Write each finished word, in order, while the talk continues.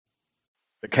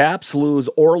The Caps lose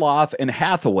Orlov and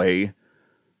Hathaway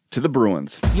to the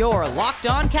Bruins. Your Locked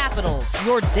On Capitals,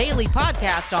 your daily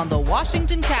podcast on the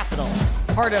Washington Capitals.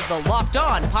 Part of the Locked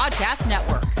On Podcast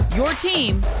Network, your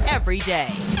team every day.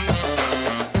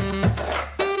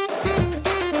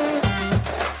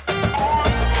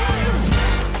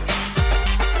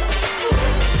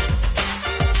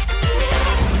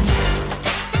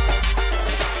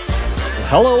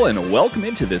 Hello and welcome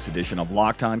into this edition of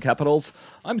Locked On Capitals.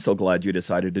 I'm so glad you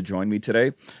decided to join me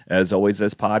today. As always,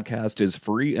 this podcast is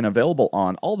free and available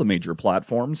on all the major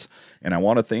platforms, and I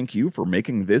want to thank you for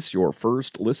making this your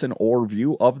first listen or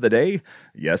view of the day.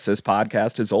 Yes, this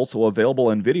podcast is also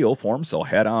available in video form, so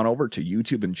head on over to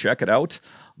YouTube and check it out.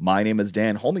 My name is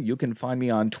Dan Holney. You can find me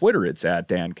on Twitter. It's at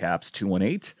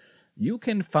DanCaps218. You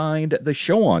can find the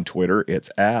show on Twitter.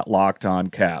 It's at Locked On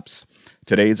Caps.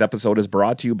 Today's episode is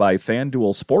brought to you by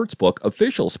FanDuel Sportsbook,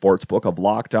 official sportsbook of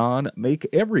Locked On. Make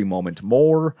every moment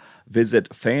more. Visit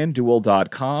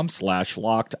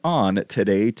FanDuel.com/Locked On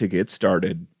today to get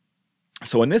started.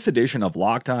 So in this edition of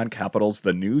Locked On Capitals,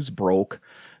 the news broke.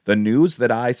 The news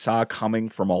that I saw coming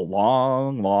from a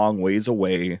long, long ways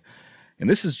away. And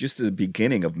this is just the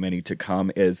beginning of many to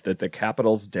come, is that the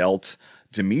Capitals dealt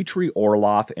Dmitry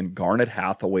Orlov and Garnet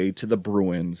Hathaway to the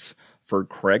Bruins for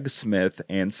Craig Smith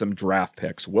and some draft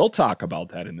picks. We'll talk about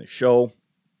that in the show.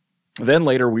 Then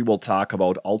later we will talk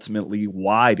about ultimately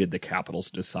why did the Capitals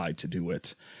decide to do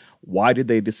it? Why did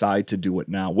they decide to do it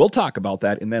now? We'll talk about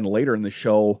that. And then later in the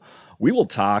show, we will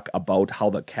talk about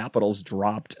how the Capitals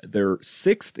dropped their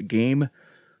sixth game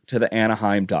to the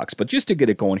Anaheim Ducks. But just to get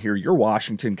it going here, your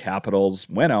Washington Capitals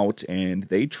went out and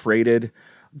they traded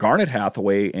Garnet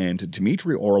Hathaway and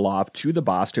Dmitry Orlov to the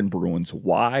Boston Bruins.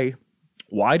 Why?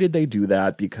 Why did they do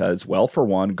that? Because, well, for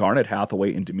one, Garnet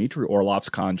Hathaway and Dmitry Orlov's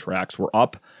contracts were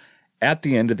up at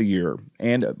the end of the year.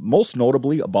 And most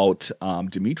notably about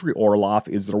Dmitry Orlov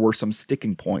is there were some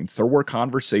sticking points. There were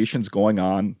conversations going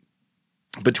on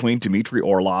between Dmitry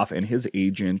Orlov and his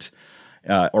agent,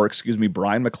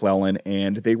 Brian McClellan,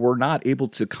 and they were not able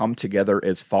to come together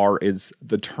as far as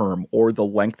the term or the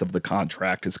length of the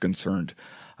contract is concerned.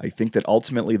 I think that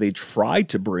ultimately they tried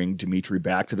to bring Dmitry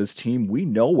back to this team. We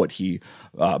know what he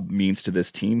means to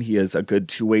this team. He is a good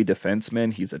two-way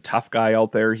defenseman. He's a tough guy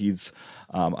out there. He's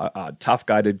a tough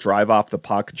guy to drive off the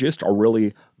puck. Just a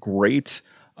really great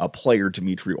player,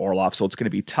 Dmitry Orlov. So it's going to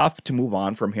be tough to move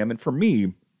on from him. And for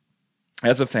me,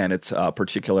 as a fan, it's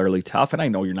particularly tough. And I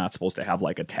know you're not supposed to have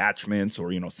like attachments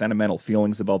or, sentimental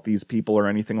feelings about these people or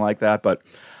anything like that. But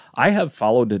I have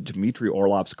followed Dmitry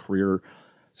Orlov's career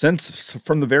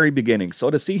from the very beginning. So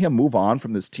to see him move on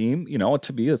from this team,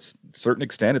 to be a certain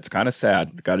extent, it's kind of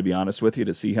sad. Got to be honest with you,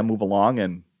 to see him move along.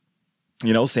 And,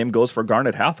 same goes for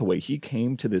Garnet Hathaway. He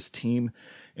came to this team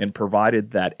and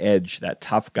provided that edge, that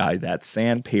tough guy, that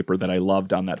sandpaper that I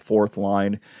loved on that fourth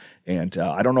line. And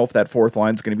I don't know if that fourth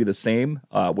line is going to be the same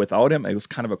without him. It was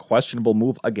kind of a questionable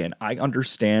move. Again, I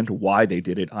understand why they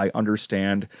did it. I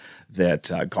understand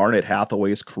that Garnet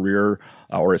Hathaway's career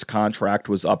or his contract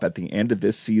was up at the end of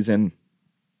this season.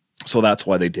 So that's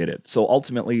why they did it. So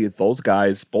ultimately, those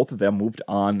guys, both of them moved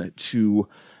on to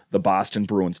the Boston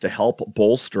Bruins to help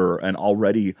bolster an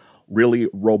already really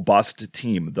robust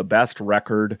team, the best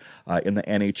record in the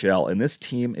NHL. And this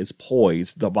team is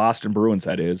poised, the Boston Bruins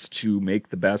that is, to make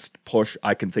the best push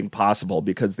I can think possible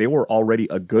because they were already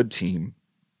a good team.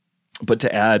 But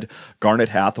to add Garnet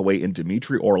Hathaway and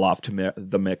Dmitry Orlov to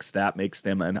the mix, that makes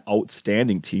them an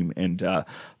outstanding team. And the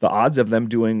odds of them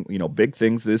doing, big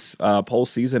things this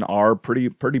postseason are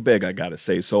pretty big, I got to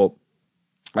say. So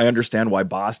I understand why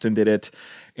Boston did it.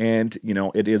 And,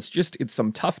 it's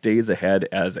some tough days ahead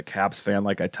as a Caps fan,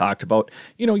 like I talked about.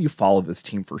 You follow this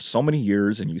team for so many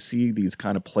years and you see these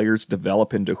kind of players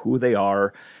develop into who they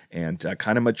are and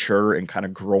kind of mature and kind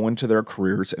of grow into their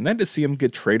careers. And then to see them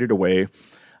get traded away,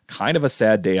 kind of a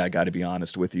sad day, I got to be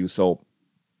honest with you. So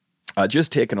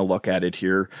just taking a look at it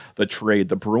here, the trade,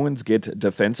 the Bruins get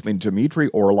defenseman Dmitry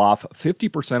Orlov,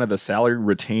 50% of the salary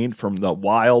retained from the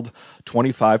Wild,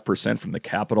 25% from the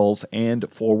Capitals,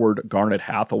 and forward Garnet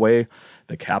Hathaway.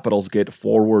 The Capitals get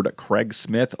forward Craig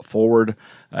Smith,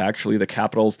 actually the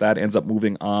Capitals, that ends up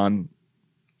moving on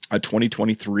a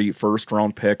 2023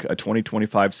 first-round pick, a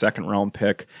 2025 second-round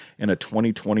pick, and a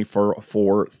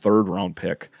 2024 third-round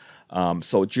pick.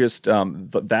 So just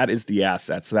that is the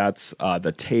assets. That's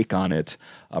the take on it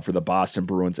for the Boston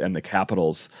Bruins and the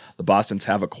Capitals. The Bostons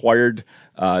have acquired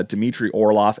Dmitry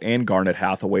Orlov and Garnet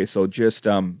Hathaway. So just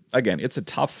again, it's a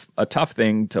tough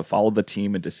thing to follow the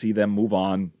team and to see them move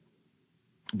on.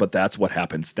 But that's what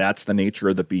happens. That's the nature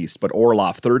of the beast. But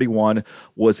Orlov, 31,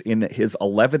 was in his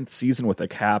 11th season with the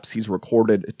Caps. He's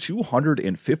recorded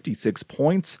 256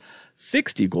 points,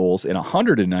 60 goals, and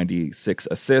 196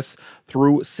 assists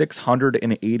through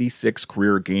 686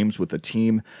 career games with the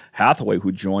team. Hathaway,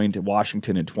 who joined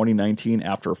Washington in 2019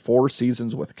 after 4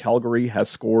 seasons with Calgary, has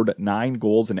scored 9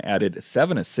 goals and added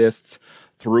 7 assists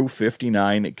through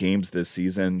 59 games this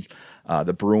season.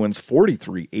 The Bruins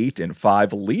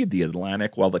 43-8-5 lead the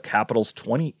Atlantic, while the Capitals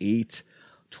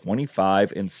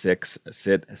 28-25-6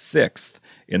 sit 6th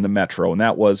in the Metro, and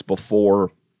that was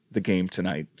before the game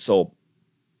tonight. So,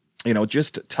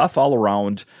 just tough all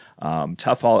around. A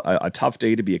tough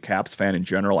day to be a Caps fan in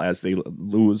general, as they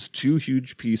lose 2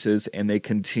 huge pieces and they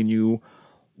continue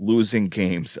losing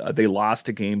games. They lost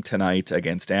a game tonight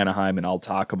against Anaheim, and I'll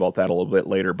talk about that a little bit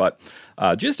later. But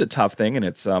just a tough thing, and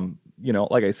it's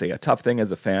like I say, a tough thing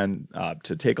as a fan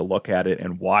to take a look at it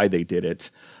and why they did it.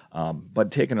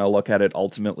 But taking a look at it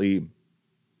ultimately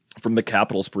from the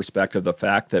Capitals' perspective, the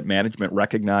fact that management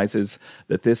recognizes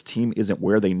that this team isn't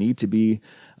where they need to be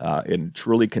and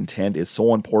truly contend is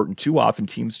so important. Too often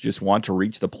teams just want to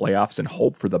reach the playoffs and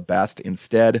hope for the best.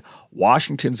 Instead,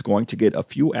 Washington's going to get a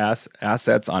few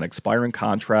assets on expiring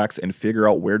contracts and figure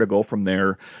out where to go from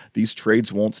there. These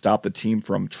trades won't stop the team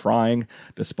from trying,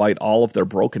 despite all of their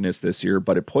brokenness this year,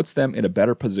 but it puts them in a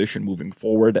better position moving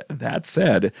forward. That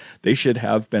said, they should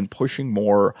have been pushing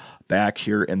more back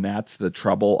here, and that's the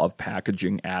trouble of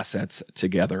packaging assets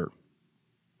together.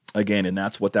 Again, and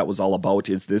that's what that was all about,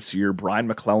 is this year Brian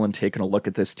McClellan taking a look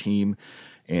at this team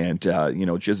and,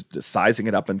 just sizing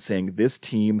it up and saying this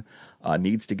team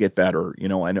needs to get better.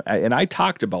 And I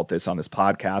talked about this on this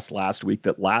podcast last week,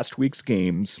 that last week's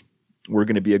games were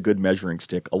going to be a good measuring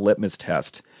stick, a litmus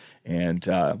test. And,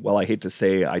 I hate to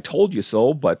say I told you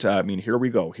so, but here we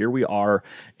go. Here we are,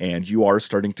 and you are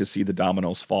starting to see the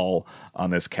dominoes fall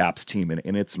on this Caps team.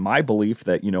 And it's my belief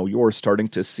that, you're starting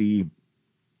to see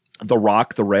the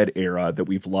Rock the Red era that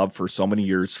we've loved for so many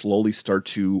years slowly start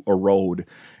to erode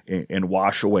and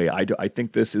wash away. I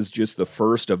think this is just the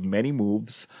first of many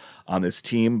moves on this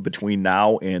team between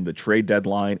now and the trade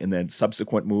deadline, and then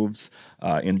subsequent moves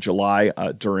in July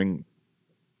during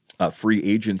free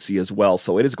agency as well.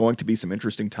 So it is going to be some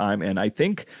interesting time, and I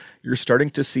think you're starting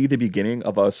to see the beginning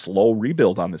of a slow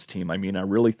rebuild on this team. I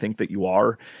really think that you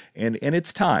are, and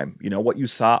it's time. What you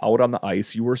saw out on the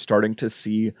ice, you were starting to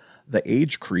see the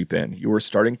age creep in. You were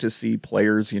starting to see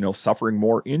players, suffering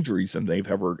more injuries than they've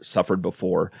ever suffered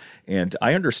before, and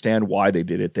I understand why they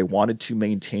did it. They wanted to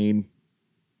maintain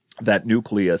that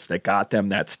nucleus that got them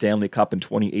that Stanley Cup in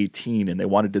 2018, and they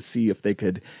wanted to see if they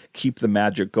could keep the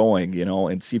magic going,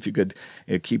 and see if you could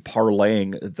keep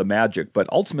parlaying the magic. But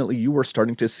ultimately, you were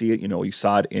starting to see it. You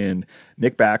saw it in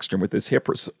Nick Backstrom with his hip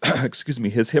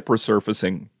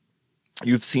resurfacing.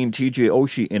 You've seen TJ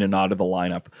Oshie in and out of the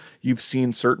lineup. You've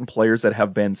seen certain players that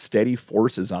have been steady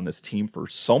forces on this team for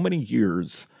so many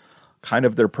years, kind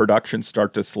of their production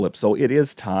start to slip. So it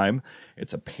is time.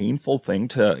 It's a painful thing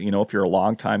to, if you're a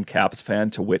longtime Caps fan,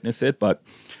 to witness it, but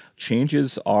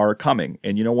changes are coming.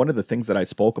 And, one of the things that I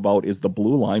spoke about is the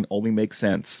blue line only makes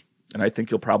sense. And I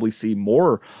think you'll probably see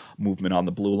more movement on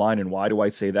the blue line. And why do I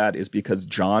say that? Is because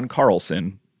John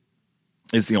Carlson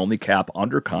is the only Cap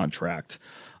under contract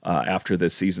after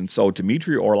this season. So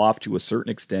Dmitry Orlov, to a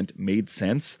certain extent, made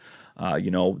sense.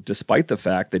 Despite the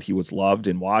fact that he was loved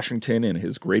in Washington and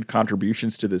his great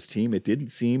contributions to this team, it didn't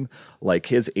seem like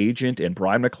his agent and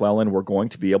Brian McClellan were going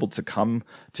to be able to come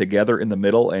together in the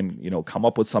middle and, come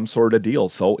up with some sort of deal.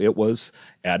 So it was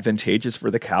advantageous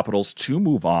for the Capitals to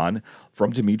move on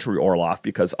from Dmitry Orlov,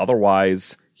 because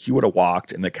otherwise he would have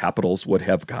walked and the Capitals would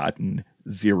have gotten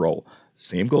zero.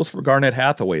 Same goes for Garnet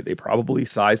Hathaway. They probably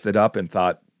sized it up and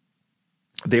thought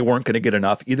they weren't going to get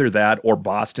enough. Either that or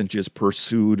Boston just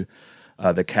pursued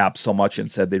the Caps so much and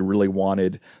said they really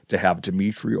wanted to have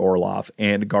Dmitry Orlov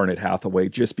and Garnet Hathaway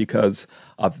just because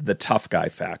of the tough guy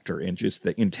factor and just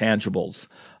the intangibles.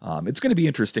 It's going to be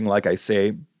interesting, like I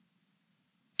say,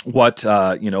 what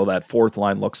that fourth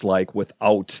line looks like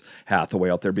without Hathaway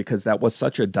out there, because that was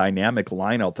such a dynamic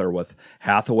line out there with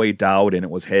Hathaway, Dowd, and it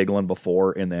was Hagelin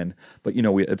before, and then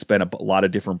it's been a lot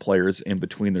of different players in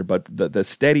between there, but the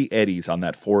steady eddies on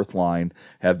that fourth line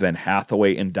have been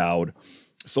Hathaway and Dowd.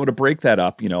 So to break that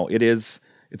up,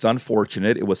 it's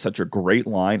unfortunate. It was such a great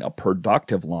line, a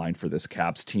productive line for this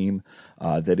Caps team,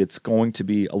 that it's going to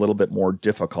be a little bit more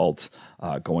difficult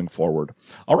going forward.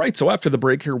 All right, so after the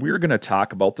break here, we're going to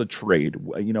talk about the trade.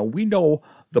 We know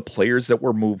the players that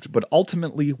were moved, but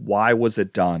ultimately, why was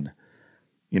it done?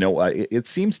 It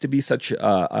seems to be such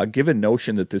a given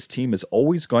notion that this team is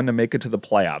always going to make it to the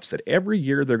playoffs, that every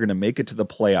year they're going to make it to the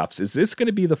playoffs. Is this going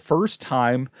to be the first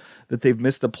time that they've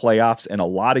missed the playoffs in a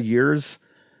lot of years?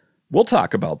 We'll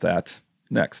talk about that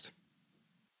next.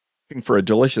 For a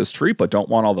delicious treat but don't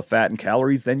want all the fat and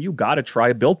calories, then you got to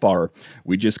try Built Bar.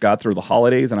 We just got through the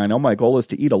holidays, and I know my goal is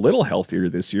to eat a little healthier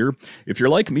this year. If you're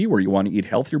like me, where you want to eat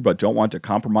healthier but don't want to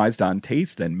compromise on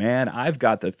taste, then man, I've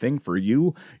got the thing for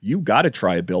you. You got to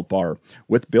try a Built Bar.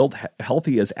 With Built,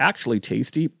 healthy is actually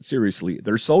tasty. Seriously,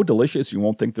 they're so delicious you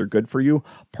won't think they're good for you.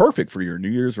 Perfect for your New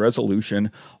Year's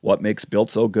resolution. What makes Built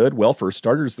so good? Well, for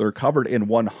starters, they're covered in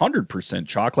 100%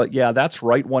 chocolate. Yeah, that's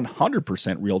right,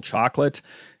 100% real chocolate.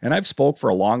 And I've spoke for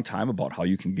a long time about how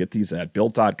you can get these at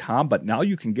Built.com, but now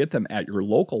you can get them at your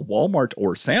local Walmart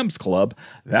or Sam's Club.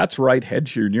 That's right. Head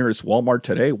to your nearest Walmart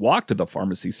today, walk to the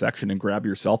pharmacy section and grab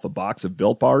yourself a box of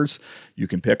Built Bars. You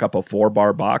can pick up a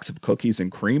 4-bar box of cookies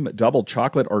and cream, double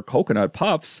chocolate, or coconut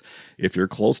puffs. If you're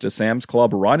close to Sam's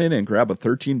Club, run in and grab a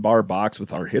 13-bar box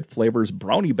with our hit flavors,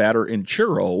 brownie batter and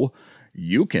churro.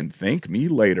 You can thank me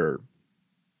later.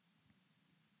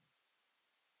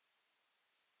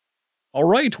 All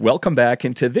right, welcome back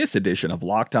into this edition of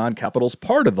Locked On Capitals,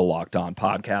 part of the Locked On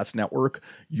Podcast Network,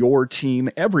 your team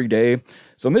every day.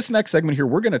 So in this next segment here,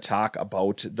 we're going to talk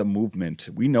about the movement.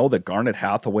 We know that Garnet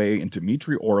Hathaway and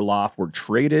Dmitry Orlov were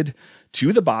traded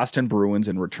to the Boston Bruins.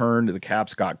 In return, the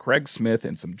Caps got Craig Smith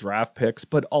and some draft picks,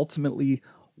 but ultimately,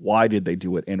 why did they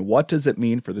do it? And what does it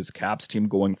mean for this Caps team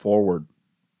going forward?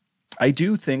 I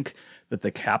do think that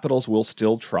the Capitals will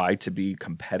still try to be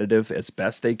competitive as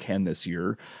best they can this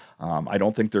year. I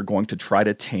don't think they're going to try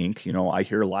to tank. I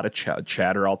hear a lot of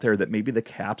chatter out there that maybe the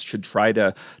Caps should try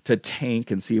to tank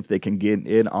and see if they can get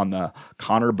in on the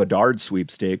Connor Bedard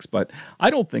sweepstakes, but I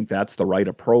don't think that's the right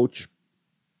approach.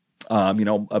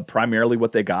 Primarily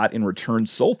what they got in return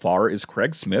so far is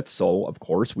Craig Smith. So, of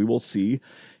course, we will see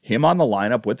him on the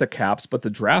lineup with the Caps, but the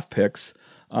draft picks,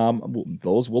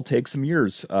 those will take some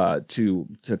years to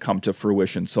come to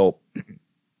fruition. So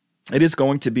it is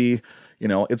going to be,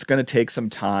 it's going to take some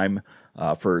time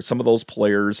for some of those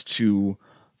players to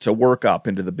work up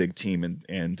into the big team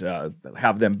and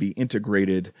have them be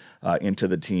integrated into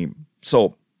the team.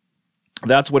 So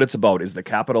that's what it's about, is the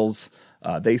Capitals,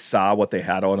 they saw what they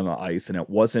had out on the ice, and it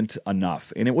wasn't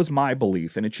enough. And it was my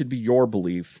belief, and it should be your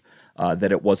belief,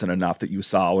 that it wasn't enough that you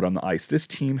saw out on the ice. This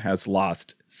team has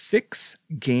lost 6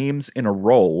 games in a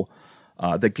row.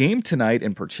 The game tonight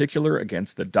in particular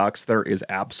against the Ducks, there is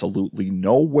absolutely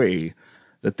no way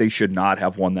that they should not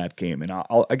have won that game. And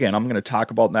I'm going to talk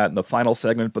about that in the final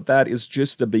segment, but that is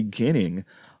just the beginning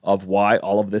of why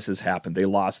all of this has happened. They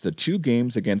lost the 2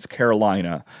 games against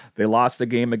Carolina. They lost the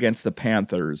game against the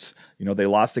Panthers. They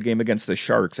lost the game against the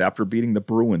Sharks after beating the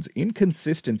Bruins.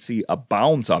 Inconsistency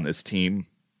abounds on this team.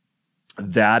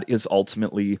 That is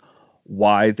ultimately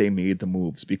why they made the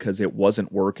moves, because it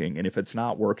wasn't working. And if it's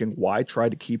not working, why try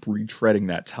to keep retreading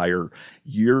that tire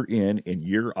year in and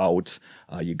year out?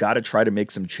 You got to try to make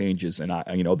some changes. And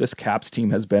this Caps team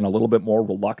has been a little bit more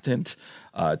reluctant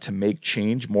to make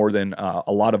change more than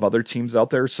a lot of other teams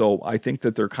out there. So I think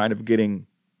that they're kind of getting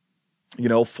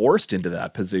forced into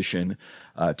that position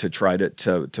to try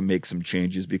to make some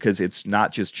changes, because it's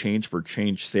not just change for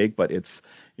change's sake, but it's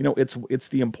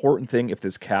the important thing if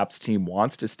this Caps team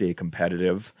wants to stay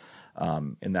competitive.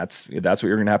 And that's what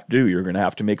you're going to have to do. You're going to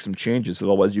have to make some changes.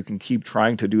 Otherwise, you can keep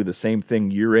trying to do the same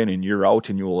thing year in and year out,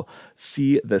 and you will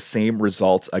see the same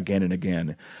results again and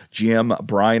again. GM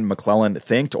Brian McClellan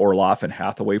thanked Orlov and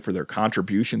Hathaway for their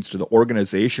contributions to the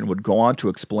organization, would go on to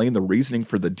explain the reasoning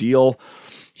for the deal.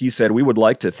 He said, "We would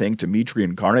like to thank Dmitry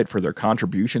and Garnet for their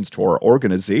contributions to our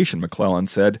organization," McClellan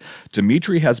said.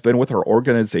 "Dmitry has been with our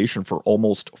organization for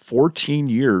almost 14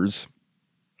 years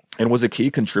and was a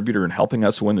key contributor in helping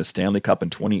us win the Stanley Cup in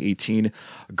 2018.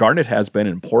 Garnet has been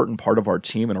an important part of our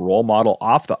team and a role model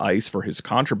off the ice for his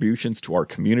contributions to our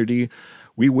community.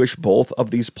 We wish both of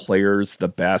these players the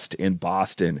best in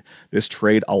Boston. This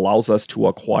trade allows us to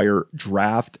acquire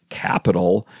draft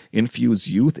capital,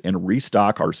 infuse youth, and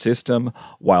restock our system.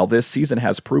 While this season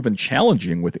has proven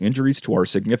challenging with injuries to our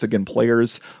significant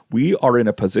players, we are in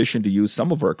a position to use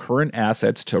some of our current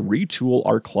assets to retool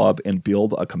our club and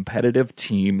build a competitive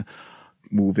team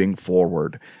moving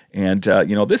forward." And,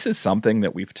 this is something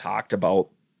that we've talked about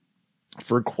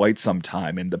for quite some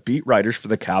time, and the beat writers for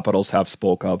the Capitals have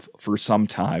spoke of for some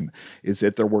time, is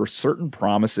that there were certain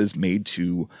promises made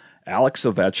to Alex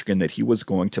Ovechkin that he was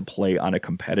going to play on a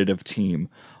competitive team.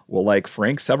 Well, like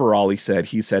Frank Severali said,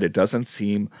 he said it doesn't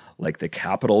seem like the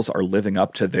Capitals are living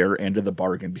up to their end of the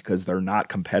bargain because they're not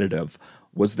competitive.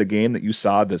 Was the game that you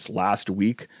saw this last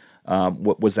week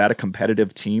Was that a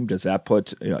competitive team? Does that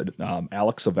put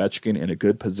Alex Ovechkin in a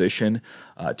good position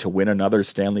to win another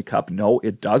Stanley Cup? No,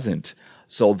 it doesn't.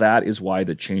 So that is why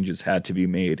the changes had to be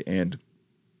made. And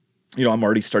I'm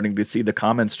already starting to see the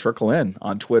comments trickle in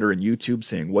on Twitter and YouTube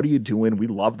saying, "What are you doing? We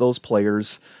love those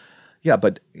players." Yeah,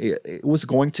 but it's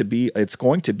going to be a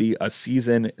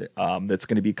season that's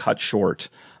going to be cut short.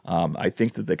 I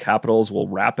think that the Capitals will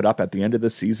wrap it up at the end of the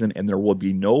season, and there will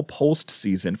be no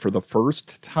postseason for the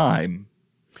first time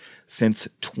since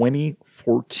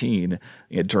 2014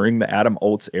 during the Adam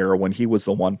Oates era, when he was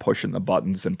the one pushing the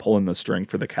buttons and pulling the string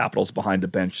for the Capitals behind the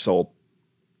bench. So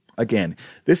again,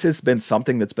 this has been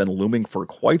something that's been looming for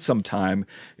quite some time.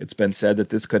 It's been said that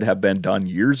this could have been done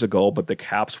years ago, but the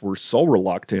Caps were so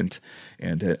reluctant.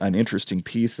 And an interesting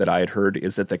piece that I had heard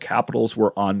is that the Capitals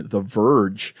were on the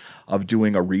verge of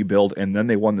doing a rebuild, and then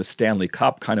they won the Stanley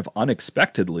Cup kind of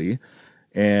unexpectedly.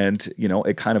 And,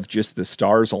 it kind of just the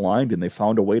stars aligned and they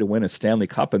found a way to win a Stanley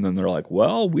Cup. And then they're like,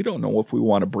 well, we don't know if we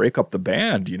want to break up the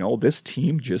band. This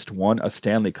team just won a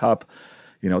Stanley Cup.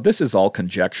 This is all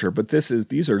conjecture, but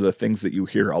these are the things that you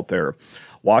hear out there.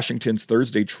 Washington's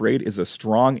Thursday trade is a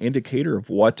strong indicator of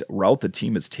what route the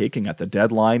team is taking at the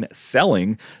deadline.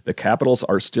 Selling, the Capitals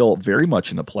are still very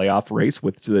much in the playoff race,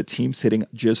 with the team sitting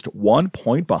just 1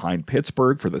 point behind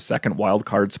Pittsburgh for the second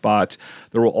wildcard spot.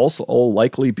 There will also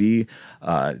likely be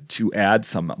to add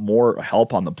some more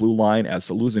help on the blue line, as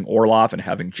losing Orlov and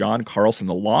having John Carlson,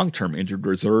 the long-term injured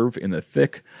reserve, in the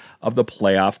thick of the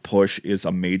playoff push is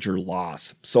a major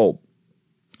loss. So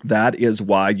that is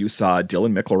why you saw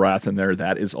Dylan McIlrath in there.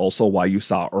 That is also why you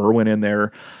saw Irwin in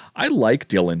there. I like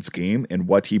Dylan's game and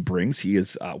what he brings. He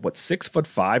is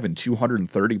 6'5" and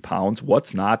 230 pounds.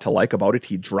 What's not to like about it?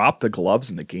 He dropped the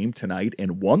gloves in the game tonight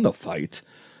and won the fight.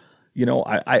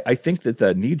 I think that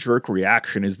the knee-jerk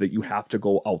reaction is that you have to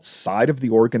go outside of the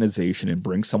organization and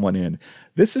bring someone in.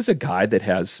 This is a guy that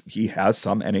has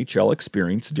some NHL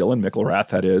experience, Dylan McIlrath,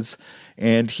 that is,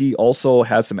 and he also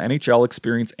has some NHL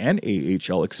experience and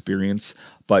AHL experience,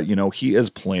 but, he is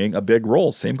playing a big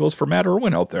role. Same goes for Matt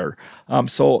Irwin out there.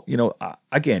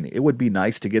 Again, it would be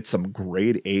nice to get some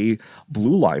grade A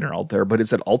blue liner out there, but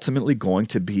is it ultimately going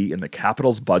to be in the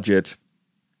Capitals' budget?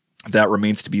 That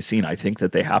remains to be seen. I think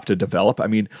that they have to develop. I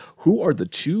mean, who are the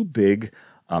two big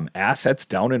assets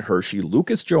down in Hershey?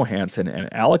 Lucas Johansson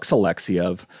and Alex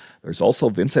Alexiev. There's also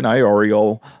Vincent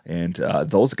Iorio and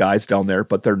those guys down there,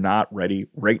 but they're not ready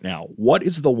right now. What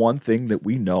is the one thing that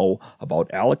we know about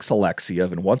Alex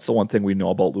Alexiev, and what's the one thing we know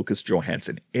about Lucas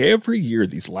Johansson? Every year,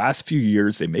 these last few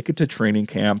years, they make it to training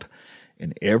camp,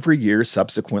 and every year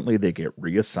subsequently, they get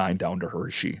reassigned down to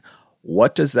Hershey.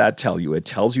 What does that tell you? It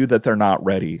tells you that they're not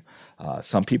ready.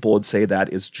 Some people would say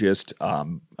that is just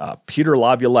Peter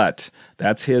Laviolette.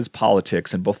 That's his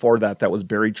politics. And before that, that was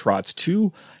Barry Trotz.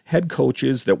 Two head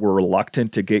coaches that were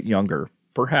reluctant to get younger,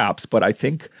 perhaps. But I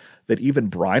think that even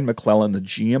Brian McClellan, the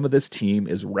GM of this team,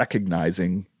 is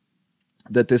recognizing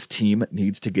that this team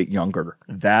needs to get younger.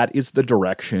 That is the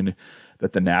direction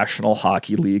that the National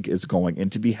Hockey League is going,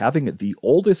 and to be having the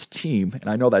oldest team, and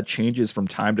I know that changes from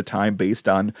time to time based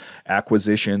on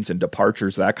acquisitions and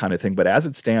departures, that kind of thing, but as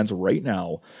it stands right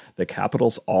now, the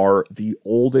Capitals are the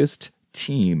oldest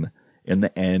team in the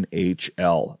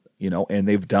NHL. And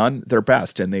they've done their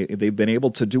best, and they've been able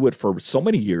to do it for so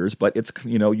many years, but it's,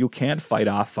 you can't fight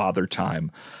off Father Time.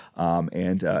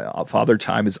 And Father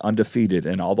Time is undefeated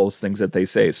and all those things that they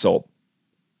say. So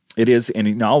it is,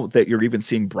 and now that you're even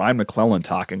seeing Brian McClellan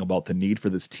talking about the need for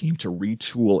this team to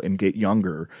retool and get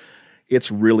younger, it's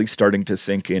really starting to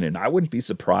sink in. And I wouldn't be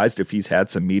surprised if he's had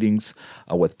some meetings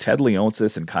with Ted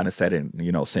Leonsis and kind of said,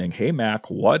 saying, "Hey,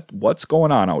 Mac, what's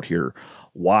going on out here?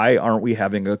 Why aren't we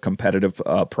having a competitive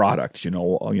product?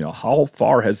 How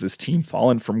far has this team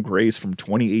fallen from grace from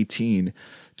 2018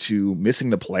 to missing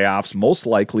the playoffs? Most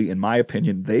likely, in my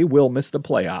opinion, they will miss the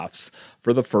playoffs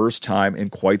for the first time in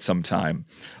quite some time."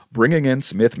 Bringing in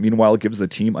Smith, meanwhile, gives the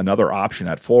team another option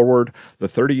at forward. The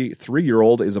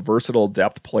 33-year-old is a versatile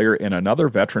depth player and another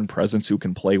veteran presence who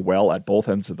can play well at both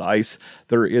ends of the ice.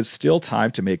 There is still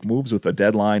time to make moves with the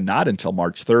deadline, not until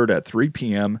March 3rd at 3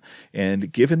 p.m.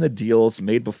 And given the deals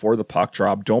made before the puck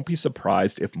drop, don't be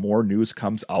surprised if more news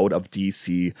comes out of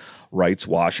D.C., writes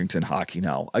Washington Hockey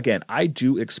Now. Again, I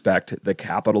do expect the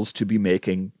Capitals to be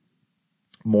making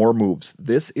more moves.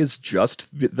 This is just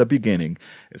the beginning.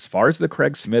 As far as the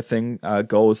Craig Smith thing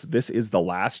goes, this is the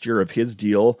last year of his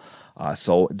deal.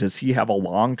 So does he have a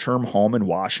long-term home in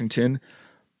Washington?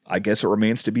 I guess it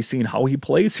remains to be seen how he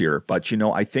plays here. But,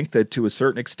 I think that to a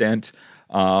certain extent,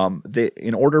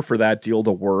 In order for that deal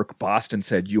to work, Boston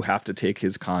said, you have to take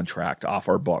his contract off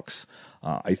our books.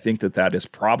 I think that is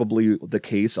probably the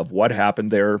case of what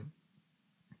happened there,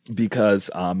 because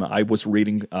I was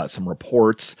reading some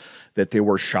reports that they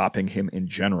were shopping him in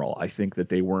general. I think that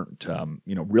they weren't,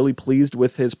 really pleased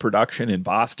with his production in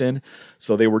Boston,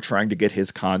 so they were trying to get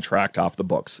his contract off the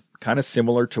books. Kind of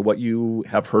similar to what you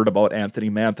have heard about Anthony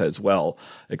Mantha as well,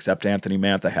 except Anthony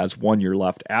Mantha has 1 year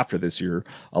left after this year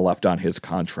left on his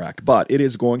contract. But it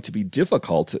is going to be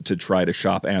difficult to try to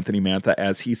shop Anthony Mantha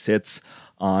as he sits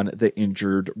on the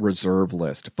injured reserve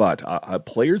list. But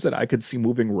players that I could see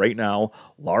moving right now,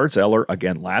 Lars Eller,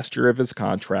 again, last year of his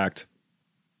contract,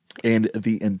 and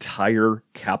the entire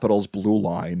Capitals blue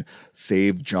line,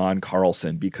 save John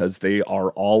Carlson, because they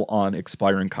are all on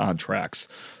expiring contracts.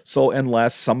 So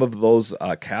unless some of those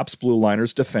Caps blue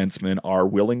liners defensemen are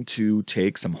willing to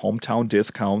take some hometown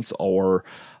discounts, or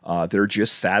they're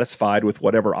just satisfied with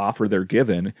whatever offer they're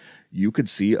given, you could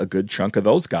see a good chunk of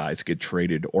those guys get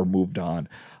traded or moved on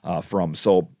from.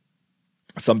 So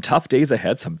some tough days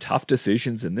ahead, some tough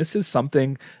decisions, and this is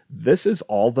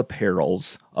all the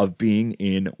perils of being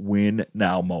in win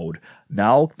now mode.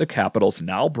 Now the Capitals,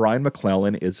 now Brian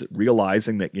McClellan is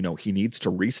realizing that, he needs to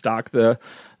restock the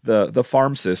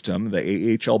farm system,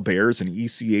 the AHL Bears and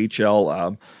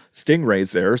ECHL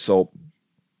Stingrays there. So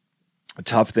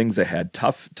tough things ahead,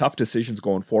 tough decisions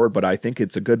going forward, but I think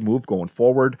it's a good move going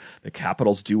forward. The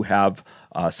Capitals do have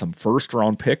some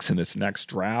first-round picks in this next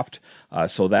draft,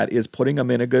 so that is putting them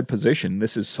in a good position.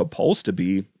 This is supposed to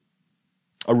be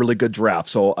a really good draft.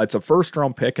 So it's a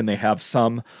first-round pick, and they have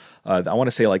some, I want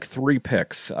to say like 3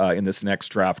 picks in this next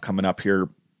draft coming up here.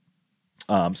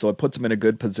 So it puts them in a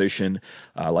good position.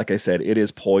 Like I said, it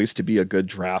is poised to be a good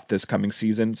draft this coming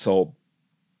season, so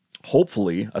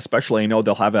hopefully, especially I know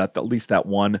they'll have at least that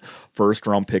one first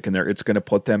round pick in there, it's going to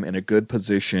put them in a good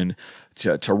position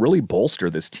to really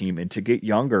bolster this team and to get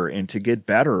younger and to get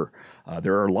better.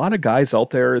 There are a lot of guys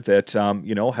out there that,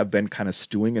 have been kind of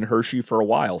stewing in Hershey for a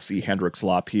while. See Hendrix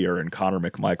Lapierre and Connor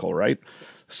McMichael, right?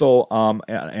 So,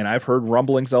 and I've heard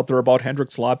rumblings out there about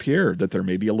Hendrix Lapierre, that there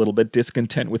may be a little bit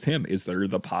discontent with him. Is there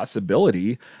the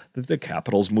possibility that the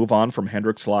Capitals move on from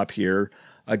Hendrix Lapierre?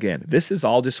 Again, this is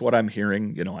all just what I'm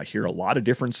hearing. I hear a lot of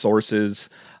different sources.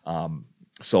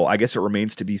 So I guess it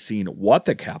remains to be seen what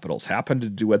the Capitals happen to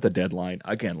do at the deadline.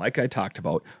 Again, like I talked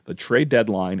about, the trade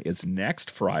deadline is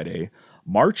next Friday,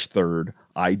 March 3rd.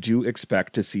 I do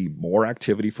expect to see more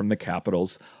activity from the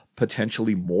Capitals,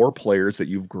 potentially more players that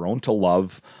you've grown to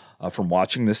love from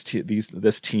watching this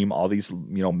team all these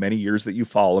many years that you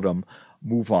followed them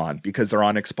move on because they're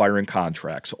on expiring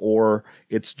contracts or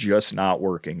it's just not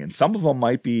working. And some of them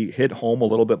might be hit home a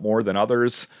little bit more than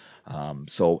others.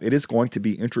 So it is going to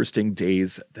be interesting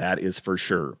days, that is for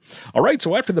sure. All right,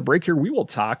 so after the break here, we will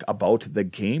talk about the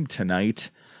game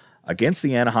tonight against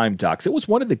the Anaheim Ducks. It was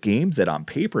one of the games that on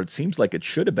paper it seems like it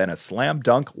should have been a slam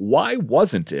dunk. Why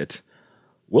wasn't it?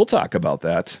 We'll talk about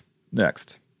that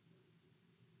next.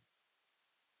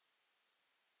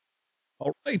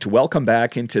 All right, welcome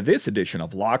back into this edition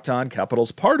of Locked On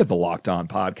Capitals, part of the Locked On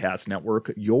Podcast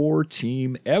Network, your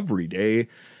team every day.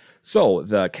 So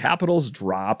the Capitals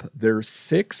drop their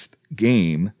 6th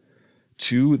game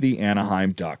to the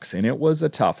Anaheim Ducks, and it was a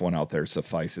tough one out there,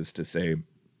 suffices to say.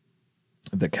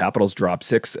 The Capitals dropped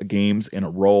 6 games in a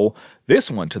row. This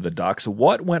one to the Ducks.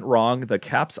 What went wrong? The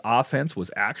Caps offense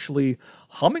was actually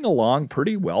humming along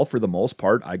pretty well for the most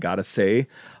part, I gotta say.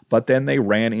 But then they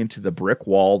ran into the brick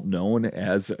wall known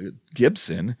as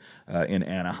Gibson in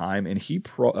Anaheim, and he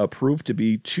proved to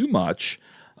be too much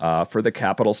for the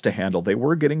Capitals to handle. They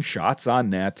were getting shots on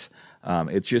net.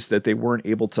 It's just that they weren't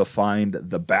able to find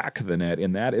the back of the net,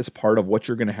 and that is part of what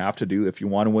you're going to have to do if you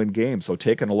want to win games. So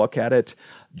taking a look at it,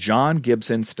 John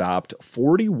Gibson stopped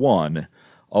 41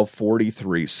 of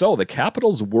 43. So the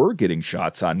Capitals were getting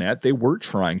shots on net. They were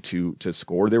trying to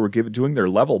score. They were doing their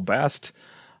level best.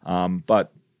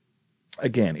 But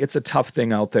again, it's a tough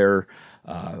thing out there.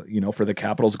 For the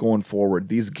Capitals going forward,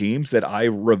 these games that I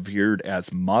revered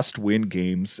as must-win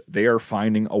games, they are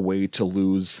finding a way to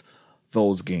lose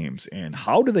those games. And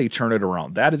how do they turn it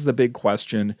around? That is the big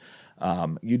question.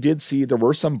 You did see there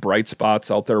were some bright spots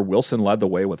out there. Wilson led the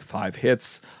way with 5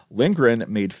 hits. Lindgren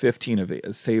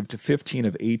saved 15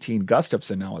 of 18.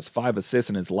 Gustafsson now has 5 assists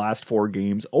in his last 4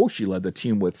 games. Oshie led the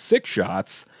team with 6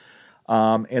 shots.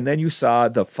 And then you saw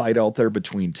the fight out there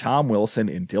between Tom Wilson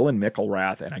and Dylan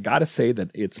Mickelrath. And I got to say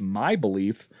that it's my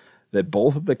belief that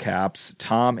both of the Caps,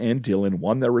 Tom and Dylan,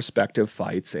 won their respective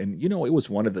fights. And, it was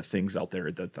one of the things out there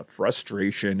that the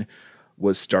frustration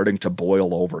was starting to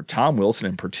boil over. Tom Wilson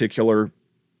in particular,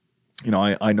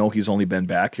 I know he's only been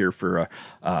back here for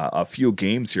a few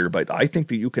games here, but I think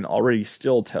that you can already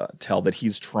still tell that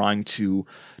he's trying to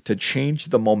change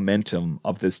the momentum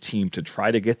of this team to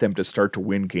try to get them to start to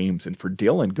win games. And for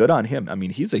Dylan, good on him. I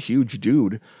mean, he's a huge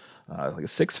dude. Like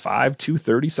 6'5",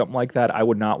 230, something like that. I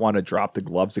would not want to drop the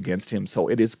gloves against him. So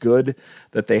it is good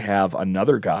that they have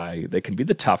another guy that can be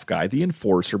the tough guy, the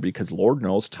enforcer, because Lord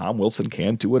knows Tom Wilson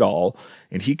can't do it all.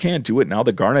 And he can't do it now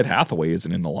that Garnet Hathaway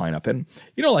isn't in the lineup. And,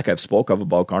 like I've spoke of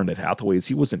about Garnet Hathaway,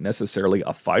 he wasn't necessarily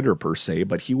a fighter per se,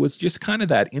 but he was just kind of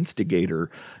that instigator,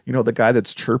 the guy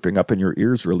that's chirping up in your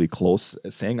ears really close,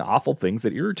 saying awful things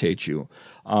that irritate you.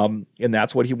 And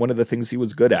that's one of the things he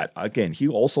was good at. Again, he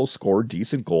also scored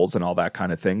decent goals and all that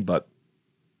kind of thing. But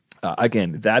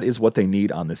again, that is what they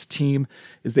need on this team,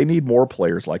 is they need more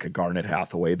players like a Garnet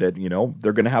Hathaway that,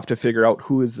 they're going to have to figure out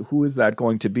who is that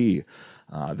going to be.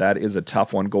 That is a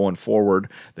tough one going forward.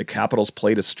 The Capitals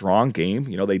played a strong game.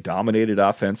 They dominated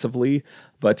offensively,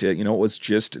 but, it was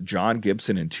just John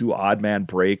Gibson and 2 odd man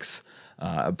breaks.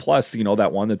 Plus,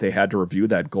 that one that they had to review,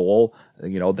 that goal,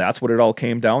 that's what it all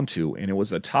came down to. And it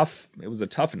was a tough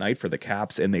night for the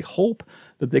Caps, and they hope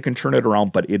that they can turn it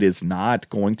around, but it is not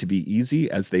going to be easy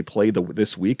as they play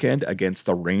this weekend against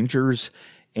the Rangers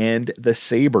and the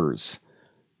Sabres.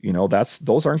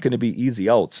 Those aren't going to be easy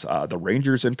outs. The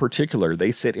Rangers in particular,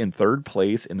 they sit in 3rd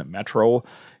place in the Metro.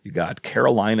 You got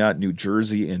Carolina, New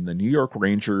Jersey, and the New York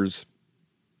Rangers.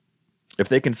 If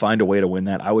they can find a way to win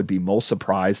that, I would be most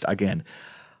surprised. Again,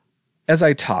 as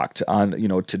I talked on,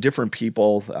 to different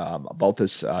people about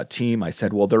this team, I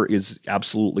said, well, there is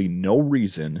absolutely no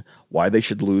reason why they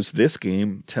should lose this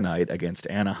game tonight against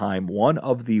Anaheim, one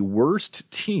of the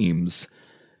worst teams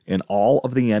in all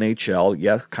of the NHL.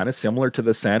 Yeah, kind of similar to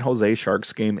the San Jose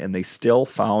Sharks game, and they still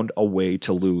found a way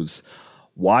to lose.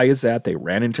 Why is that? They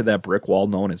ran into that brick wall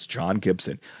known as John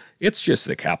Gibson. It's just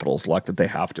the Capitals' luck that they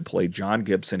have to play John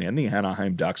Gibson and the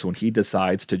Anaheim Ducks when he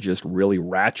decides to just really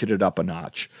ratchet it up a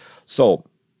notch. So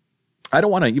I don't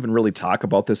want to even really talk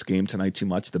about this game tonight too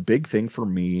much. The big thing for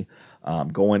me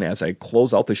going as I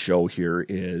close out the show here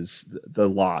is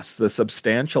the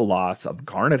substantial loss of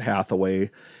Garnet Hathaway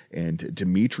and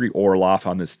Dmitry Orlov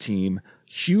on this team.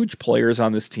 Huge players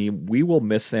on this team. We will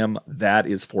miss them. That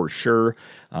is for sure.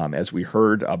 As we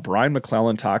heard Brian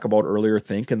McClellan talk about earlier,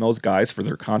 thanking those guys for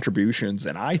their contributions.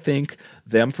 And I thank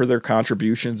them for their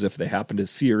contributions if they happen to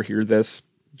see or hear this.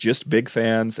 Just big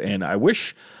fans. And I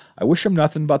wish them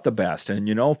nothing but the best. And,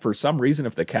 for some reason,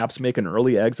 if the Caps make an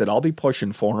early exit, I'll be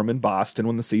pushing for them in Boston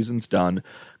when the season's done,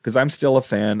 because I'm still a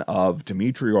fan of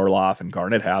Dmitry Orlov and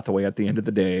Garnet Hathaway at the end of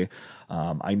the day.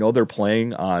 I know they're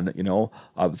playing on,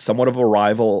 somewhat of a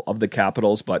rival of the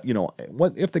Capitals, but,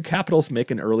 if the Capitals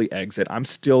make an early exit, I'm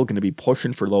still going to be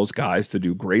pushing for those guys to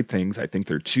do great things. I think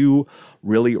they're 2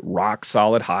 really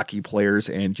rock-solid hockey players,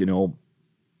 and,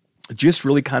 just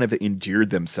really kind of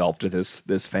endeared themselves to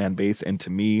this fan base. And to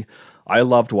me, I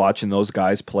loved watching those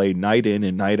guys play night in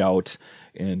and night out.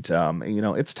 And,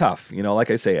 it's tough.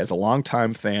 Like I say, as a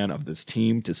longtime fan of this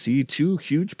team, to see 2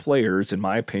 huge players, in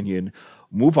my opinion,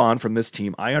 move on from this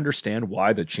team, I understand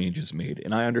why the change is made,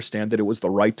 and I understand that it was the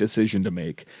right decision to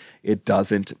make. It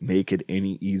doesn't make it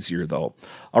any easier, though.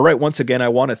 All right, once again, I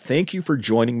want to thank you for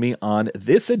joining me on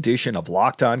this edition of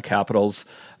Locked On Capitals.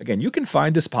 Again, you can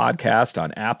find this podcast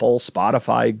on Apple,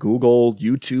 Spotify, Google,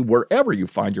 YouTube, wherever you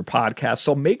find your podcast,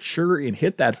 so make sure and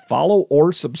hit that follow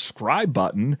or subscribe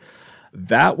button.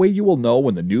 That way you will know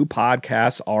when the new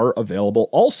podcasts are available.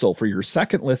 Also, for your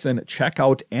second listen, check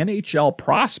out NHL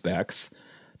Prospects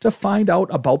to find out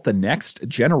about the next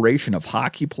generation of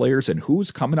hockey players and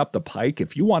who's coming up the pike.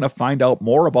 If you want to find out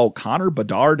more about Connor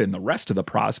Bedard and the rest of the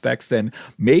prospects, then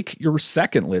make your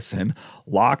second listen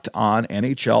Locked On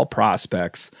NHL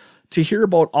Prospects to hear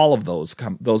about all of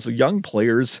those young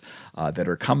players that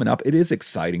are coming up. It is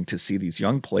exciting to see these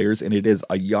young players, and it is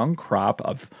a young crop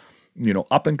of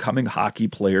up-and-coming hockey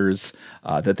players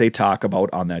that they talk about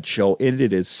on that show, and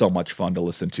it is so much fun to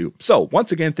listen to. So,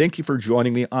 once again, thank you for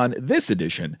joining me on this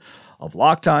edition of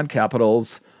Locked On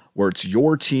Capitals, where it's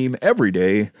your team every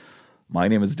day. My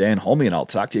name is Dan Holme, and I'll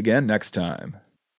talk to you again next time.